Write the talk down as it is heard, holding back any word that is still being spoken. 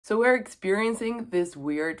So we're experiencing this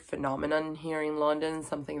weird phenomenon here in London,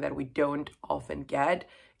 something that we don't often get.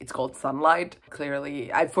 It's called sunlight.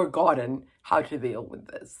 Clearly, I've forgotten how to deal with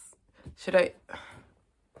this. Should I?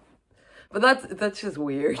 But that's just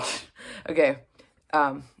weird. Okay,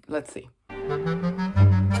 let's see.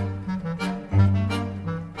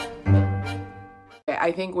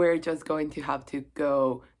 I think we're just going to have to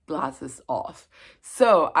go glasses off.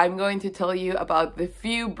 So I'm going to tell you about the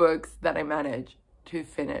few books that I managed to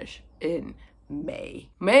finish in May.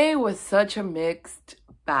 May was such a mixed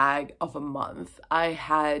bag of a month. I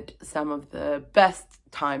had some of the best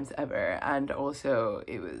times ever, and also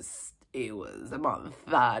it was a month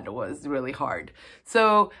that was really hard.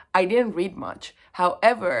 So I didn't read much.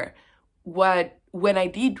 However, when I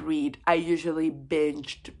did read, I usually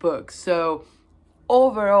binged books. So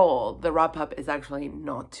overall, the wrap-up is actually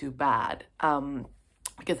not too bad,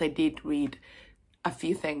 because I did read a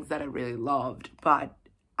few things that I really loved, but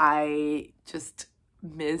I just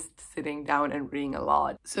missed sitting down and reading a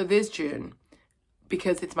lot. So this June,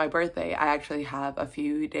 because it's my birthday, I actually have a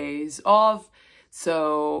few days off,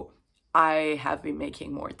 so I have been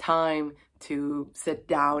making more time to sit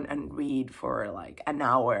down and read for like an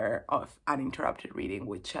hour of uninterrupted reading,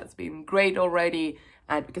 which has been great already.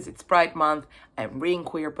 And because it's Pride Month, I'm reading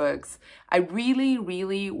queer books. I really,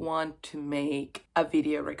 really want to make a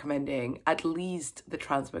video recommending at least the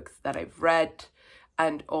trans books that I've read,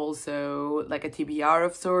 and also like a TBR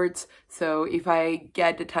of sorts. So if I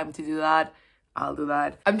get the time to do that, I'll do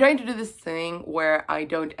that. I'm trying to do this thing where I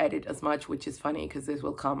don't edit as much, which is funny because this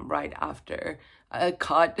will come right after a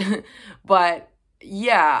cut. But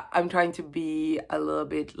yeah, I'm trying to be a little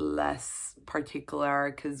bit less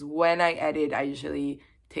particular, because when I edit, I usually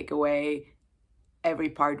take away every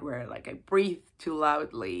part where like I breathe too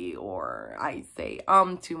loudly or I say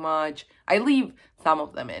too much. I leave some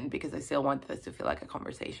of them in because I still want this to feel like a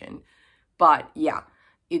conversation. But yeah,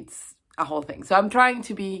 it's a whole thing. So I'm trying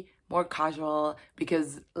to be more casual,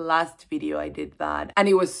 because last video I did that and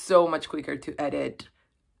it was so much quicker to edit,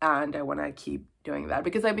 and I want to keep doing that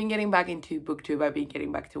because I've been getting back into booktube. I've been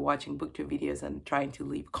getting back to watching booktube videos and trying to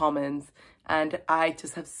leave comments, and I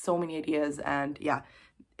just have so many ideas, and yeah,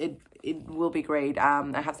 it will be great.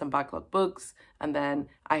 I have some backlog books, and then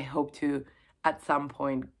I hope to at some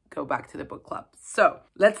point go back to the book club. So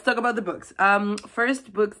let's talk about the books.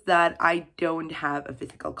 First, books that I don't have a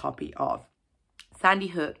physical copy of. Sandy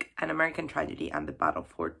Hook, An American Tragedy and the Battle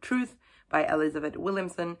for Truth by Elizabeth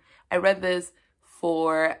Williamson. I read this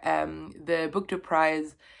for the BookTube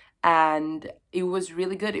Prize, and it was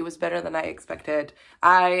really good. It was better than I expected.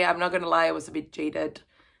 I'm not gonna lie, I was a bit jaded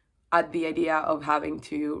at the idea of having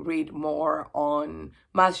to read more on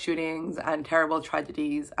mass shootings and terrible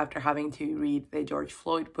tragedies after having to read the George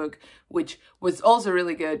Floyd book, which was also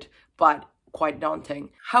really good, but quite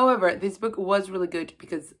daunting. However, this book was really good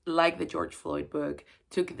because, like the George Floyd book,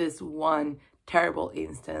 took this one terrible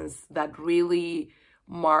instance that really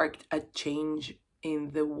marked a change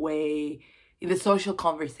in the social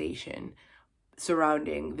conversation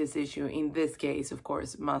surrounding this issue, in this case, of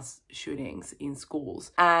course, mass shootings in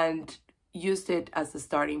schools, and used it as a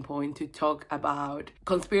starting point to talk about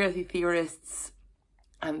conspiracy theorists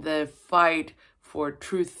and the fight for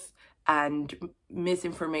truth and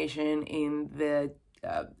misinformation in the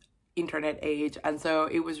internet age. And so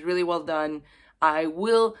it was really well done. I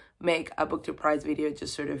will make a BookTube Prize video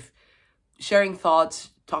just sort of sharing thoughts,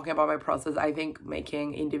 talking about my process. I think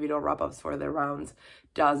making individual wrap-ups for the rounds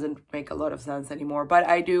doesn't make a lot of sense anymore, but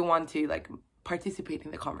I do want to like participate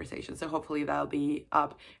in the conversation. So hopefully that'll be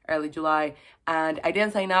up early July. And I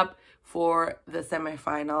didn't sign up for the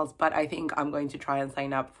semifinals, but I think I'm going to try and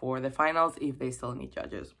sign up for the finals if they still need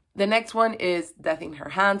judges. The next one is Death in Her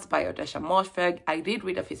Hands by Ottessa Moshfegh. I did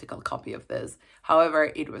read a physical copy of this.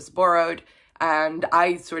 However, it was borrowed, and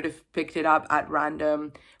I sort of picked it up at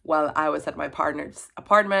random while I was at my partner's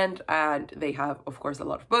apartment, and they have, of course, a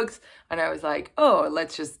lot of books. And I was like, oh,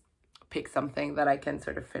 let's just pick something that I can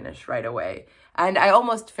sort of finish right away. And I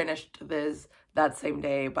almost finished this that same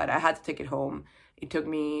day, but I had to take it home. It took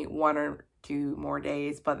me 1 or 2 more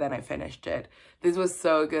days, but then I finished it. This was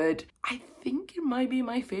so good. I think it might be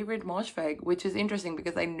my favorite Moshfegh, which is interesting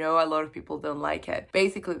because I know a lot of people don't like it.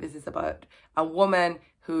 Basically, this is about a woman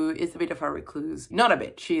who is a bit of a recluse. Not a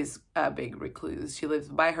bit, she's a big recluse. She lives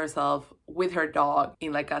by herself with her dog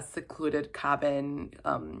in like a secluded cabin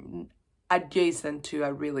adjacent to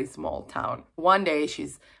a really small town. One day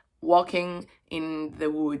she's walking in the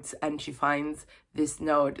woods and she finds this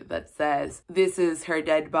note that says, "This is her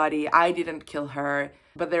dead body. I didn't kill her,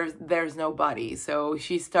 but there's no body." So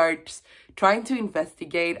she starts trying to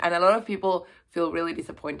investigate, and a lot of people feel really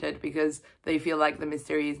disappointed because they feel like the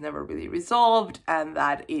mystery is never really resolved and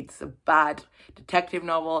that it's a bad detective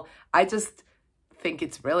novel. I just think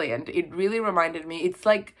it's brilliant. It really reminded me, it's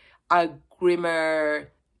like a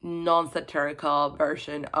grimmer, non-satirical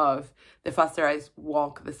version of The Faster I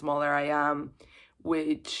Walk, the Smaller I Am,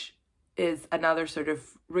 which is another sort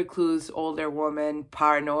of recluse older woman,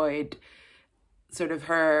 paranoid, sort of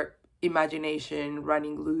her imagination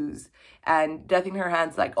running loose, and Death in Her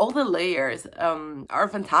Hands. Like, all the layers are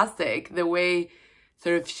fantastic. The way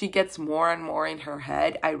sort of she gets more and more in her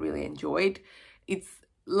head, I really enjoyed. It's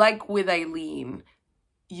like with Eileen,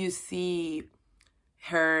 you see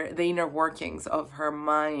the inner workings of her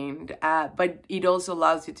mind, but it also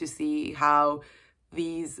allows you to see how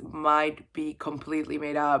these might be completely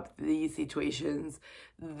made up, these situations.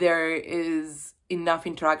 There is enough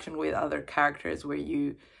interaction with other characters where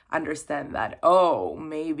you understand that, oh,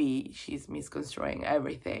 maybe she's misconstruing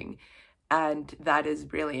everything, and that is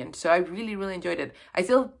brilliant. So I really, really enjoyed it. I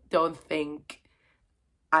still don't think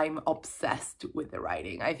I'm obsessed with the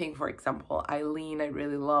writing. I think, for example, Eileen I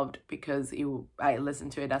really loved because I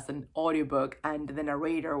listened to it as an audiobook and the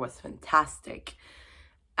narrator was fantastic.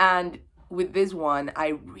 And with this one, I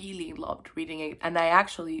really loved reading it, and I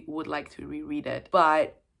actually would like to reread it.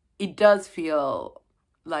 But it does feel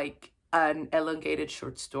like an elongated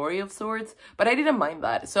short story of sorts, but I didn't mind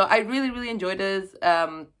that. So I really, really enjoyed this.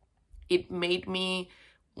 It made me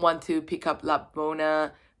want to pick up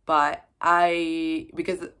Lapvona, but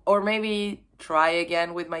or maybe try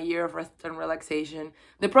again with My Year of Rest and Relaxation.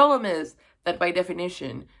 The problem is that by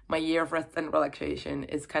definition, My Year of Rest and Relaxation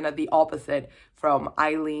is kind of the opposite from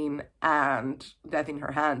Eileen and Death in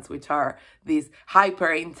Her Hands, which are these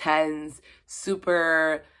hyper intense,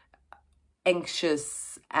 super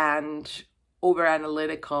anxious and over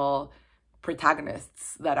analytical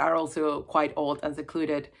protagonists that are also quite old and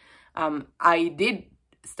secluded. I did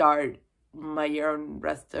start My Year of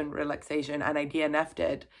Rest and Relaxation and I DNF'd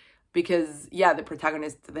it because, yeah, the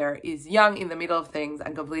protagonist there is young, in the middle of things,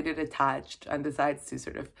 and completely detached, and decides to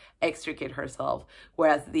sort of extricate herself,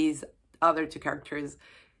 whereas these other two characters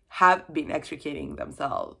have been extricating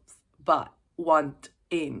themselves but want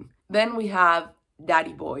in. Then we have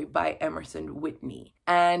Daddy Boy by Emerson Whitney,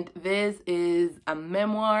 and this is a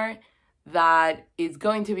memoir that is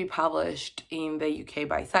going to be published in the UK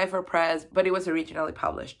by Cypher Press, but it was originally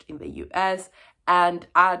published in the US. And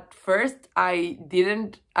at first, I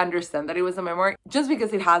didn't understand that it was a memoir, just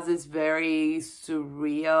because it has this very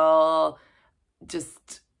surreal,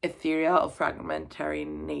 just ethereal, fragmentary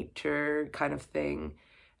nature kind of thing,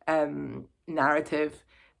 narrative.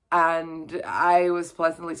 And I was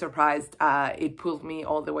pleasantly surprised. It pulled me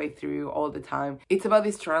all the way through all the time. It's about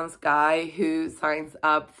this trans guy who signs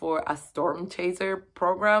up for a storm chaser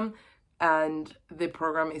program, and the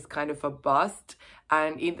program is kind of a bust.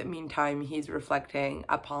 And in the meantime, he's reflecting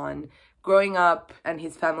upon growing up and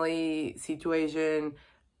his family situation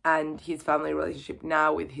and his family relationship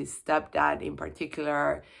now with his stepdad in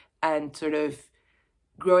particular, and sort of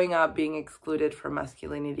growing up being excluded from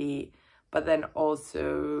masculinity, but then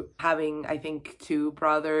also having, I think, two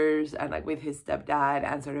brothers, and like with his stepdad,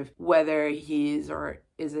 and sort of whether he is or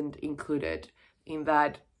isn't included in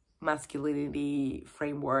that masculinity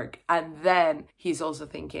framework. And then he's also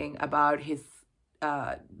thinking about his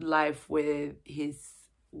life with his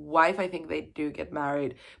wife. I think they do get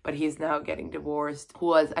married, but he's now getting divorced, who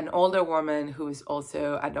was an older woman who is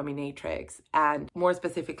also a dominatrix. And more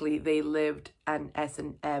specifically, they lived an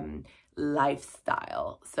S&M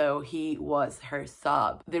lifestyle. So he was her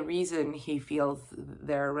sub. The reason he feels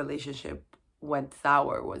their relationship went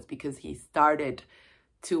sour was because he started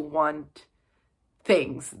to want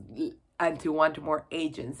things and to want more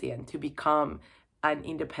agency and to become an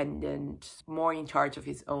independent, more in charge of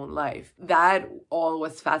his own life. That all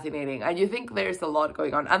was fascinating. And you think there's a lot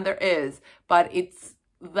going on, and there is, but it's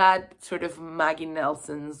that sort of Maggie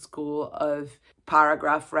Nelson school of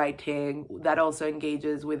paragraph writing that also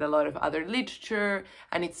engages with a lot of other literature,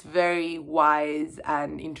 and it's very wise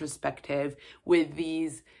and introspective with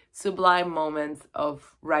these sublime moments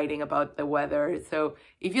of writing about the weather. So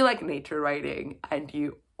if you like nature writing and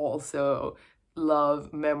you also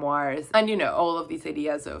love memoirs and, you know, all of these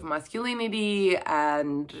ideas of masculinity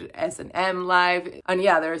and S&M life, and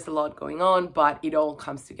yeah, there's a lot going on, but it all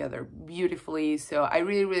comes together beautifully. So I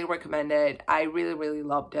really, really recommend it. I really, really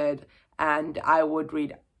loved it, and I would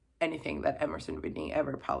read anything that Emerson Whitney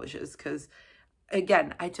ever publishes, because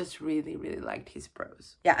again, I just really, really liked his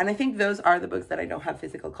prose. Yeah, and I think those are the books that I don't have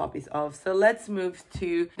physical copies of. So let's move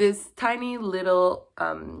to this tiny little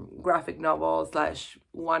graphic novel slash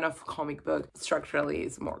one-off comic book. Structurally,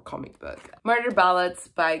 is more comic book. Murder Ballads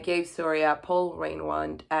by Gabe, Paul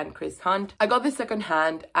Reinwand, and Chris Hunt. I got this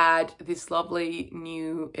secondhand at this lovely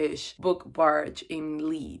new-ish book barge in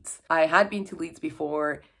Leeds. I had been to Leeds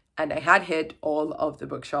before, and I had hit all of the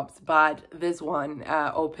bookshops, but this one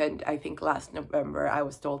opened, I think, last November. I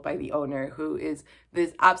was told by the owner, who is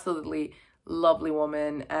this absolutely lovely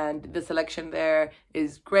woman, and the selection there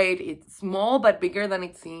is great. It's small but bigger than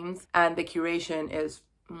it seems, and the curation is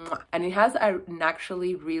mwah. And it has an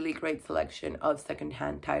actually really great selection of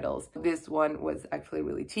secondhand titles. This one was actually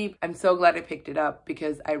really cheap. I'm so glad I picked it up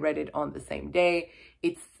because I read it on the same day.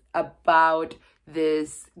 It's about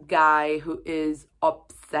this guy who is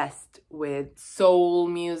obsessed with soul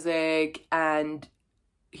music, and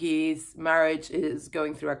his marriage is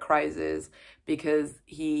going through a crisis because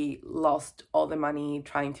he lost all the money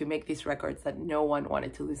trying to make these records that no one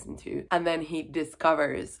wanted to listen to. And then he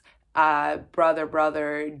discovers a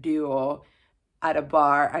brother duo at a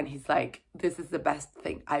bar, and he's like, this is the best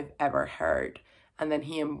thing I've ever heard. And then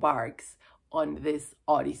he embarks on this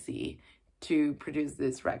odyssey to produce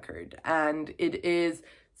this record, and it is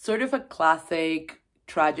sort of a classic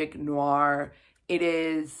tragic noir. It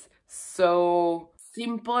is so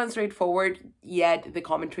simple and straightforward, yet the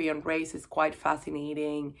commentary on race is quite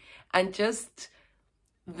fascinating, and just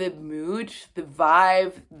the mood, the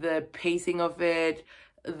vibe, the pacing of it,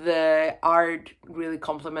 the art really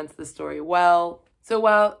complements the story well. So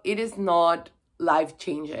while it is not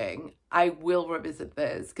life-changing, I will revisit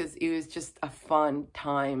this because it was just a fun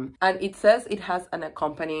time. And it says it has an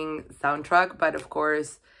accompanying soundtrack, but of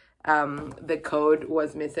course the code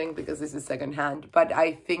was missing because this is secondhand. But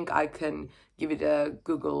I think I can give it a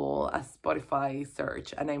Google, a Spotify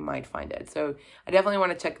search, and I might find it. So I definitely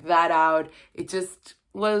want to check that out. It just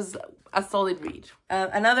was a solid read.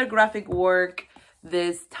 Another graphic work,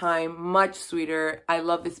 this time much sweeter. I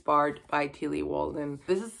love this part by Tillie Walden.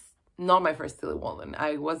 This is not my first Tillie Walden.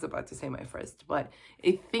 I was about to say my first, but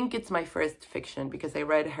I think it's my first fiction because I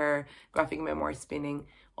read her graphic memoir Spinning,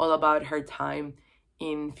 all about her time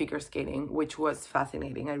in figure skating, which was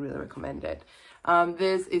fascinating. I really recommend it.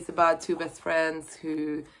 This is about two best friends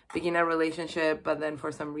who begin a relationship, but then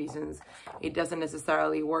for some reasons it doesn't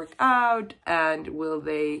necessarily work out, and will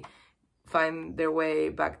they find their way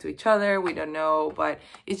back to each other? We don't know, but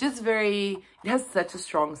it's just it has such a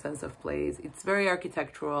strong sense of place. It's very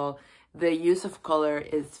architectural. The use of color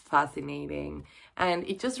is fascinating, and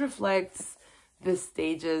it just reflects the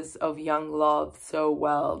stages of young love so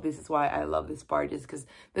well. This is why I love this part, is because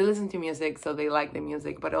they listen to music, so they like the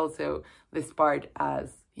music, but also this part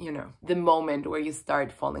as, you know, the moment where you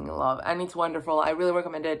start falling in love. And it's wonderful. I really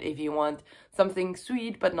recommend it if you want something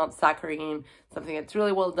sweet but not saccharine, something that's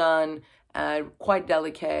really well done, quite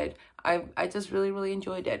delicate. I just really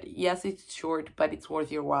enjoyed it. Yes, it's short, but it's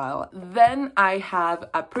worth your while. Then I have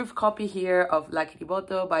a proof copy here of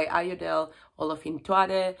Lákíríboto by Ayodele,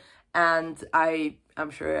 Olofintuade, and I'm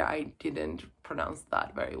sure I didn't pronounce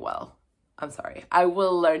that very well. I'm sorry. I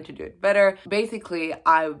will learn to do it better. Basically,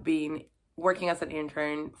 I've been working as an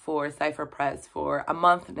intern for Cypher Press for a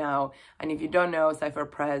month now, and if you don't know, Cypher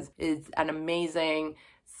Press is an amazing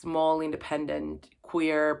small independent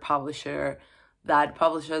queer publisher that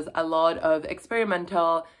publishes a lot of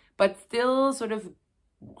experimental but still sort of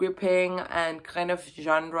gripping and kind of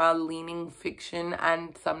genre leaning fiction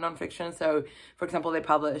and some non-fiction. So for example, they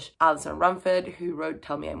publish Alison Rumfitt, who wrote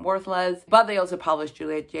Tell Me I'm Worthless, but they also publish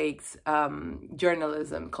Juliet Jacques'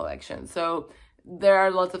 journalism collection. So there are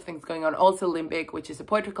lots of things going on. Also Limbic, which is a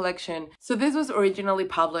poetry collection. So this was originally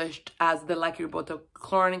published as the Lákíríboto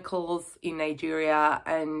Chronicles in Nigeria,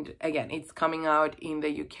 and again, it's coming out in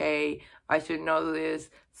the UK. I should know this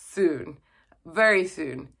soon, very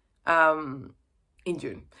soon, in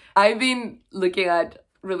June. I've been looking at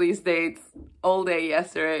release dates all day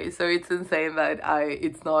yesterday, so it's insane that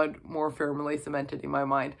it's not more firmly cemented in my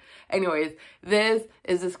mind. Anyways, this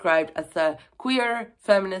is described as a queer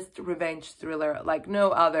feminist revenge thriller like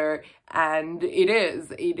no other, and it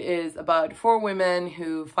is about 4 women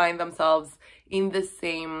who find themselves in the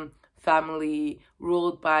same family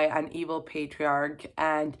ruled by an evil patriarch,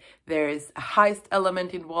 and there's a heist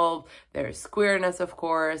element involved, there's queerness, of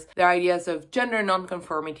course, there are ideas of gender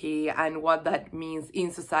nonconformity and what that means in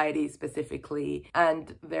society specifically,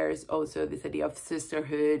 and there's also this idea of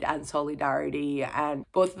sisterhood and solidarity and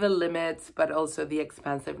both the limits but also the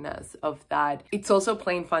expansiveness of that. It's also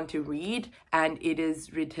plain fun to read, and it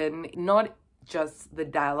is written not just the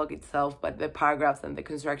dialogue itself but the paragraphs and the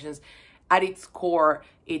constructions at its core,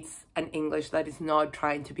 it's an English that is not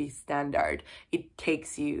trying to be standard. It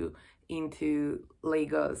takes you into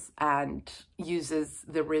Lagos and uses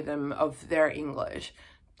the rhythm of their English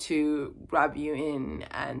to grab you in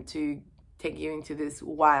and to take you into this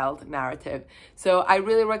wild narrative. So I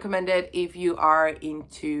really recommend it if you are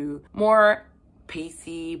into more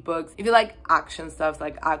pacey books, if you like action stuff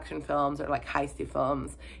like action films or like heisty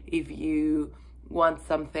films, if you want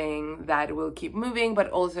something that will keep moving but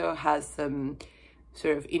also has some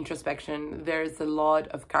sort of introspection. There's a lot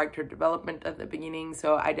of character development at the beginning,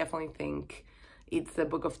 so I definitely think it's a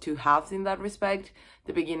book of two halves in that respect.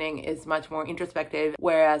 The beginning is much more introspective,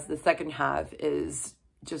 whereas the second half is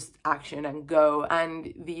just action and go,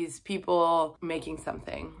 and these people making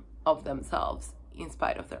something of themselves in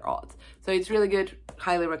spite of their odds. So it's really good,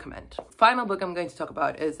 highly recommend. Final book I'm going to talk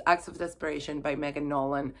about is Acts of Desperation by Megan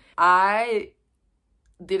Nolan. I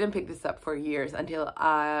didn't pick this up for years until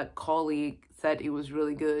a colleague said it was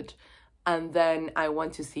really good, and then I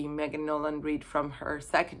went to see Megan Nolan read from her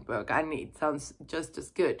second book and it sounds just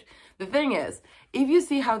as good. The thing is, if you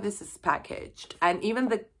see how this is packaged and even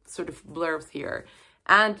the sort of blurbs here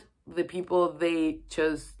and the people they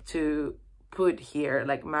chose to put here,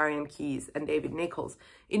 like Marian Keyes and David Nichols,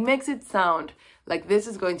 it makes it sound like this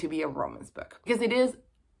is going to be a romance book, because it is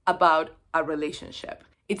about a relationship.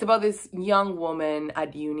 It's about this young woman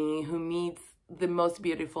at uni who meets the most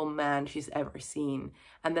beautiful man she's ever seen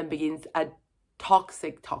and then begins a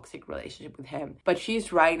toxic relationship with him. But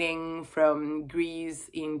she's writing from Greece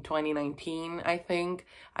in 2019, I think,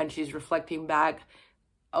 and she's reflecting back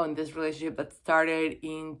on this relationship that started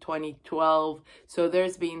in 2012. So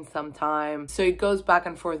there's been some time. So it goes back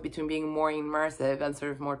and forth between being more immersive and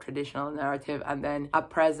sort of more traditional narrative, and then a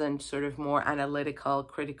present sort of more analytical,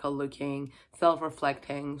 critical looking,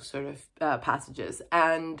 self-reflecting sort of passages.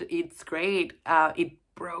 And it's great. It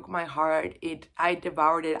broke my heart. I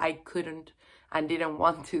devoured it. I couldn't and didn't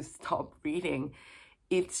want to stop reading.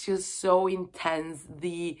 It's just so intense.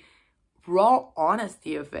 The raw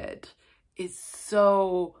honesty of it is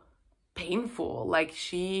so painful. Like,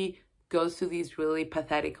 she goes to these really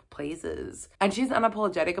pathetic places and she's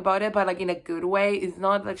unapologetic about it, but like in a good way. It's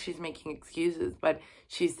not that she's making excuses, but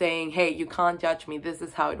she's saying, hey, you can't judge me, this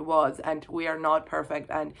is how it was, and we are not perfect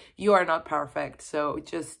and you are not perfect, so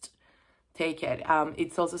just take it.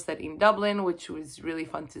 It's also set in Dublin, which was really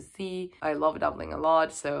fun to see. I love Dublin a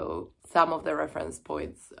lot, so some of the reference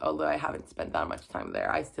points, although I haven't spent that much time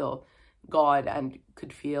there, I still got and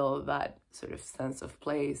could feel that sort of sense of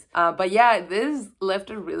place. But yeah, this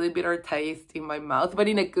left a really bitter taste in my mouth, but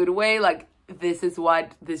in a good way. Like, this is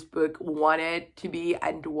what this book wanted to be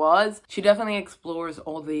and was. She definitely explores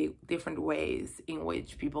all the different ways in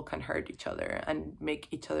which people can hurt each other and make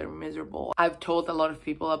each other miserable. I've told a lot of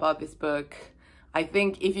people about this book. I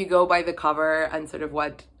think if you go by the cover and sort of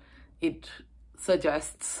what it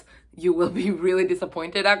suggests, you will be really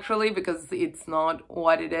disappointed, actually, because it's not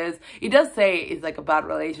what it is. It does say it's like a bad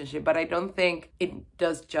relationship, but I don't think it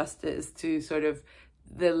does justice to sort of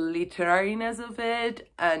the literariness of it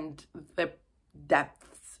and the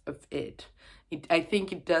depths of it. I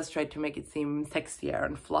think it does try to make it seem sexier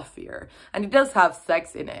and fluffier, and it does have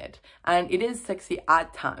sex in it, and it is sexy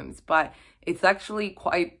at times, but it's actually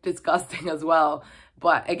quite disgusting as well.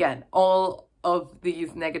 But again, all of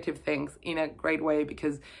these negative things in a great way,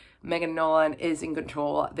 because Megan Nolan is in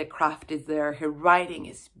control, the craft is there, her writing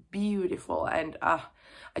is beautiful, and I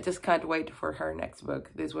just can't wait for her next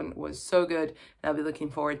book. This one was so good, and I'll be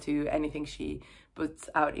looking forward to anything she puts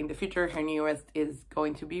out in the future. Her newest is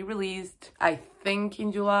going to be released, I think,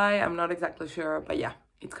 in July. I'm not exactly sure, but yeah,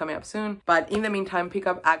 it's coming up soon. But in the meantime, pick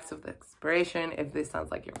up Acts of Desperation if this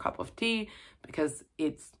sounds like your cup of tea, because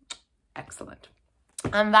it's excellent.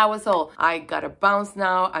 And that was all. I gotta bounce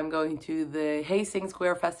now. I'm going to the Hastings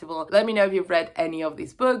Square Festival. Let me know if you've read any of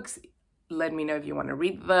these books. Let me know if you want to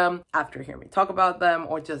read them after hearing me talk about them,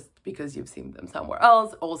 or just because you've seen them somewhere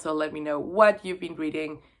else. Also, let me know what you've been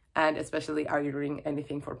reading, and especially, are you reading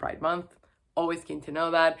anything for Pride Month? Always keen to know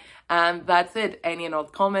that. And that's it. Any and all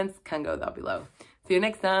comments can go down below. See you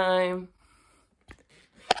next time.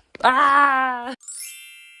 Ah!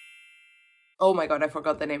 Oh my god, I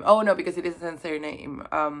forgot the name. Oh no, because it isn't her name.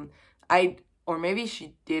 Or maybe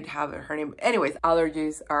she did have her name. Anyways,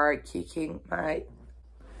 allergies are kicking my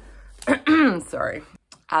sorry.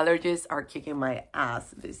 Allergies are kicking my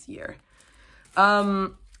ass this year.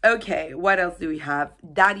 Okay, what else do we have?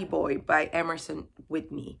 Daddy Boy by Emerson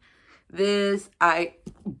Whitney. This that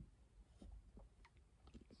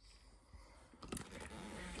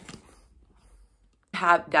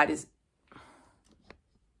is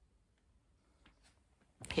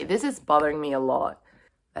okay, this is bothering me a lot.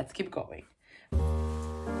 let's keep going.